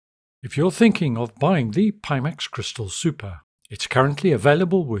If you're thinking of buying the Pimax Crystal Super, it's currently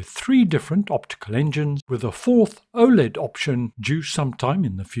available with 3 different optical engines with a 4th OLED option due sometime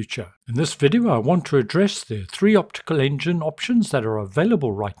in the future. In this video I want to address the 3 optical engine options that are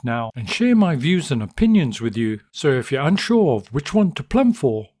available right now and share my views and opinions with you, so if you're unsure of which one to plumb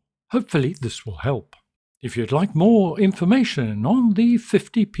for, hopefully this will help. If you'd like more information on the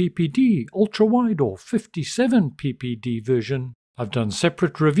 50 PPD UltraWide or 57 PPD version, I've done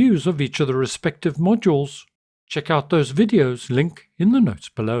separate reviews of each of the respective modules. Check out those videos, link in the notes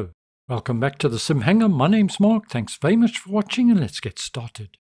below. Welcome back to the Simhanger, my name's Mark, thanks very much for watching and let's get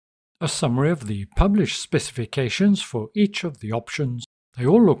started. A summary of the published specifications for each of the options. They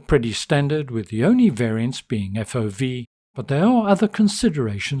all look pretty standard with the only variance being FOV, but there are other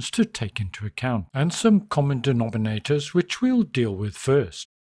considerations to take into account and some common denominators which we'll deal with first.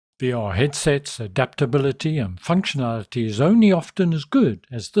 VR headsets, adaptability and functionality is only often as good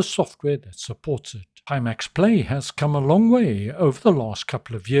as the software that supports it. Pimax Play has come a long way over the last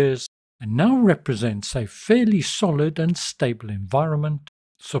couple of years and now represents a fairly solid and stable environment,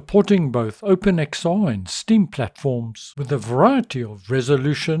 supporting both OpenXR and Steam platforms with a variety of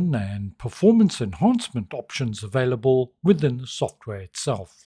resolution and performance enhancement options available within the software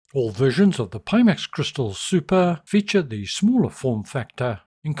itself. All versions of the Pimax Crystal Super feature the smaller form factor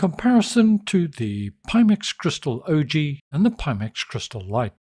in comparison to the Pimax Crystal OG and the Pimax Crystal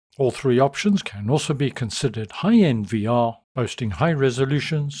Lite. All 3 options can also be considered high-end VR, boasting high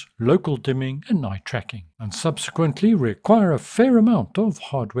resolutions, local dimming and eye tracking, and subsequently require a fair amount of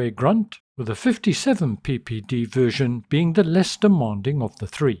hardware grunt, with the 57 PPD version being the less demanding of the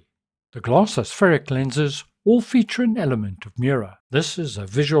 3. The glass aspheric lenses all feature an element of mirror. This is a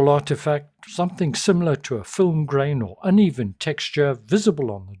visual artifact, something similar to a film grain or uneven texture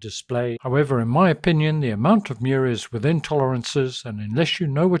visible on the display. However, in my opinion, the amount of mirror is within tolerances, and unless you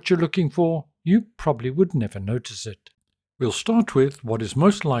know what you're looking for, you probably would never notice it. We'll start with what is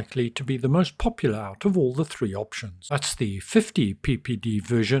most likely to be the most popular out of all the 3 options. That's the 50 PPD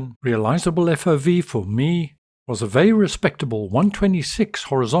version. Realizable FOV for me was a very respectable 126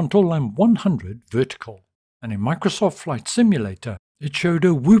 horizontal and 100 vertical. And in Microsoft Flight Simulator, it showed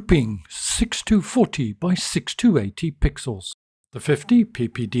a whooping 6240 by 6280 pixels. The 50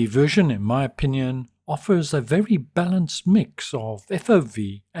 PPD version, in my opinion, offers a very balanced mix of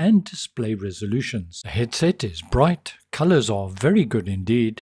FOV and display resolutions. The headset is bright, colors are very good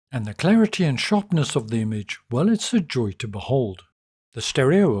indeed, and the clarity and sharpness of the image, well, it's a joy to behold. The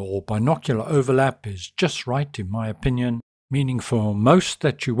stereo or binocular overlap is just right in my opinion, meaning for most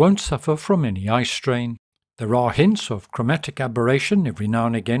that you won't suffer from any eye strain. There are hints of chromatic aberration every now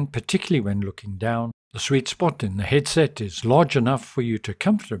and again, particularly when looking down. The sweet spot in the headset is large enough for you to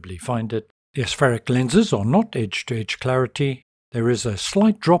comfortably find it. The aspheric lenses are not edge-to-edge clarity. There is a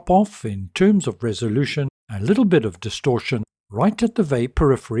slight drop-off in terms of resolution, a little bit of distortion right at the very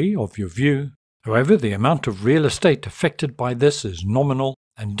periphery of your view. However, the amount of real estate affected by this is nominal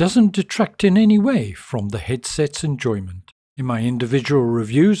and doesn't detract in any way from the headset's enjoyment. In my individual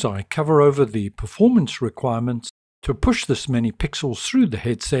reviews, I cover over the performance requirements to push this many pixels through the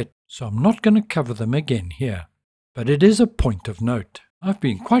headset, so I'm not going to cover them again here. But it is a point of note. I've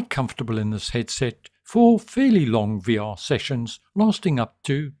been quite comfortable in this headset for fairly long VR sessions, lasting up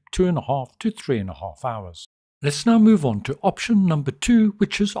to 2.5 to 3.5 hours. Let's now move on to option number 2,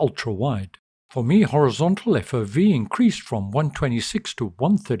 which is ultra-wide. For me, horizontal FOV increased from 126 to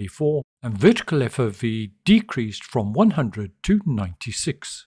 134 and vertical FOV decreased from 100 to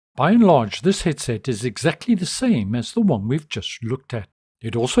 96. By and large, this headset is exactly the same as the one we've just looked at.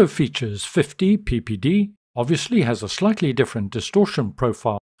 It also features 50 PPD, obviously has a slightly different distortion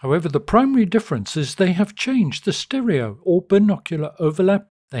profile. However, the primary difference is they have changed the stereo or binocular overlap.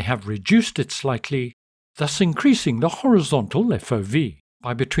 They have reduced it slightly, thus increasing the horizontal FOV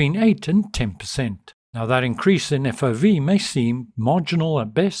by between 8 and 10%. Now that increase in FOV may seem marginal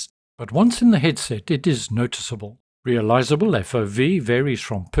at best, but once in the headset it is noticeable. Realizable FOV varies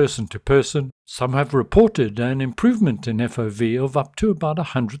from person to person. Some have reported an improvement in FOV of up to about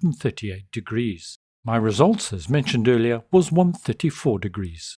 138 degrees. My results, as mentioned earlier, was 134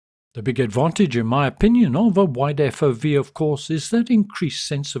 degrees. The big advantage in my opinion of a wide FOV, of course, is that increased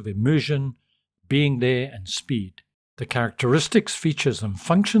sense of immersion, being there and speed. The characteristics, features and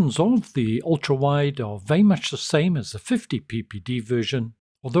functions of the ultra-wide are very much the same as the 50 PPD version,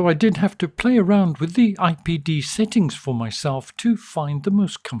 although I did have to play around with the IPD settings for myself to find the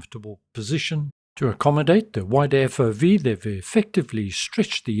most comfortable position. To accommodate the wider FOV, they've effectively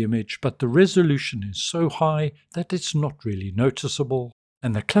stretched the image, but the resolution is so high that it's not really noticeable,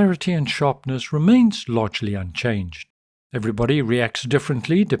 and the clarity and sharpness remains largely unchanged. Everybody reacts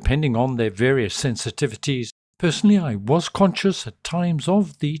differently depending on their various sensitivities. Personally, I was conscious at times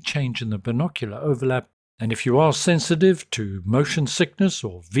of the change in the binocular overlap, and if you are sensitive to motion sickness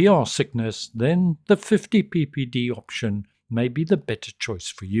or VR sickness, then the 50 ppd option may be the better choice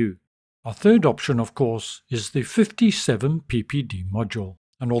for you. Our third option, of course, is the 57 ppd module,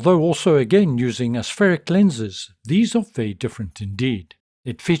 and although also again using aspheric lenses, these are very different indeed.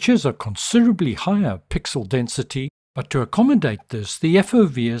 It features a considerably higher pixel density, but to accommodate this, the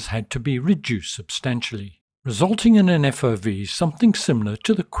FOV has had to be reduced substantially, resulting in an FOV something similar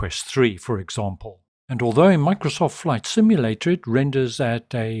to the Quest 3, for example. And although in Microsoft Flight Simulator it renders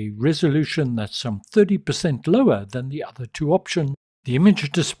at a resolution that's some 30% lower than the other two options, the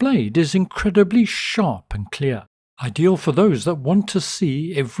image displayed is incredibly sharp and clear, ideal for those that want to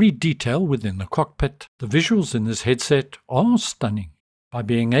see every detail within the cockpit. The visuals in this headset are stunning. By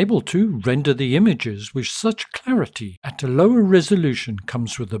being able to render the images with such clarity at a lower resolution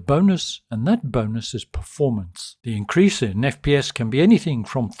comes with a bonus, and that bonus is performance. The increase in FPS can be anything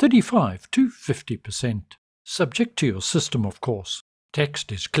from 35 to 50%, subject to your system of course.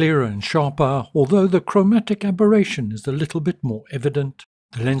 Text is clearer and sharper, although the chromatic aberration is a little bit more evident.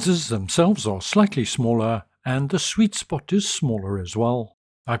 The lenses themselves are slightly smaller, and the sweet spot is smaller as well.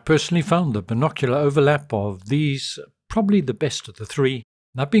 I personally found the binocular overlap of these probably the best of the three,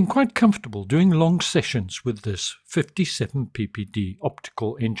 and I've been quite comfortable doing long sessions with this 57 ppd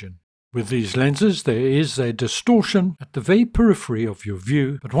optical engine. With these lenses there is a distortion at the very periphery of your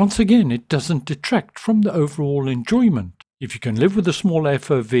view, but once again it doesn't detract from the overall enjoyment. If you can live with a smaller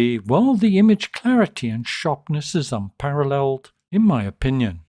FOV, well, the image clarity and sharpness is unparalleled, in my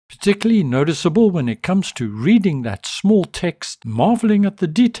opinion. Particularly noticeable when it comes to reading that small text, marveling at the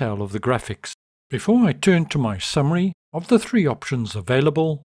detail of the graphics. Before I turn to my summary of the three options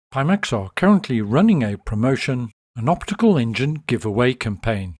available, Pimax are currently running a promotion, an optical engine giveaway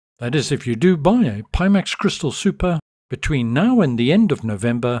campaign. That is, if you do buy a Pimax Crystal Super between now and the end of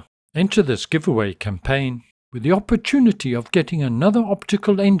November, enter this giveaway campaign with the opportunity of getting another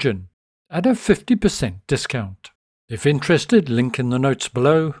optical engine at a 50% discount. If interested, link in the notes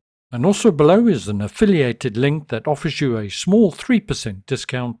below, and also below is an affiliated link that offers you a small 3%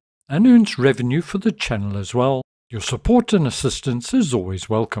 discount and earns revenue for the channel as well. Your support and assistance is always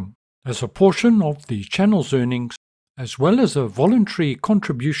welcome, as a portion of the channel's earnings, as well as a voluntary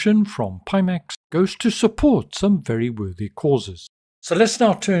contribution from Pimax, goes to support some very worthy causes. So let's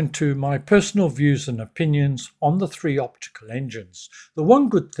now turn to my personal views and opinions on the three optical engines. The one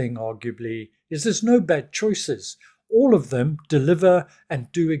good thing, arguably, is there's no bad choices. All of them deliver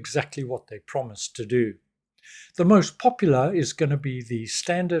and do exactly what they promise to do. The most popular is going to be the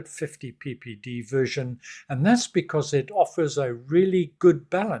standard 50 ppd version, and that's because it offers a really good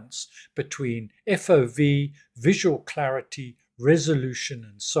balance between FOV, visual clarity, resolution,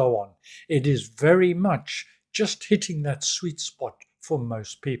 and so on. It is very much just hitting that sweet spot for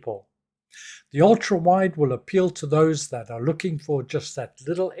most people. The ultra-wide will appeal to those that are looking for just that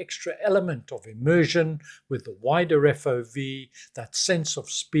little extra element of immersion with the wider FOV, that sense of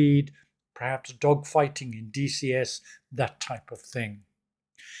speed, perhaps dogfighting in DCS, that type of thing.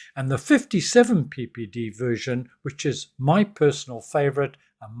 And the 57 ppd version, which is my personal favorite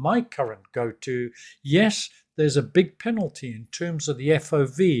and my current go-to, yes, there's a big penalty in terms of the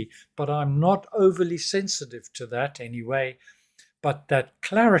FOV, but I'm not overly sensitive to that anyway. But that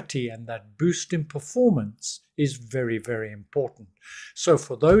clarity and that boost in performance is very, very important. So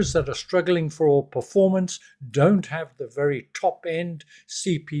for those that are struggling for performance, don't have the very top end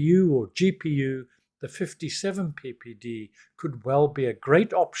CPU or GPU, the 57 ppd could well be a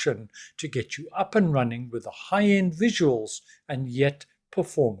great option to get you up and running with the high-end visuals and yet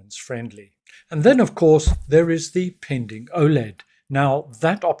performance friendly. And then of course there is the pending OLED. Now,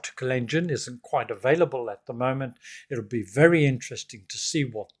 that optical engine isn't quite available at the moment. It'll be very interesting to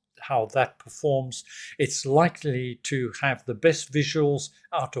see how that performs. It's likely to have the best visuals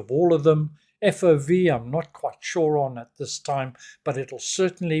out of all of them. FOV, I'm not quite sure on at this time, but it'll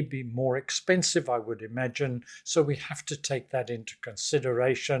certainly be more expensive, I would imagine. So we have to take that into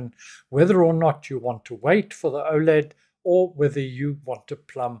consideration, whether or not you want to wait for the OLED or whether you want to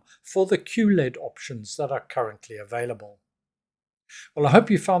plumb for the QLED options that are currently available. Well, I hope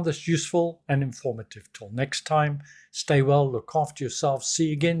you found this useful and informative. Till next time, stay well, look after yourselves, see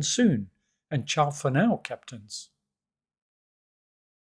you again soon, and ciao for now, Captains.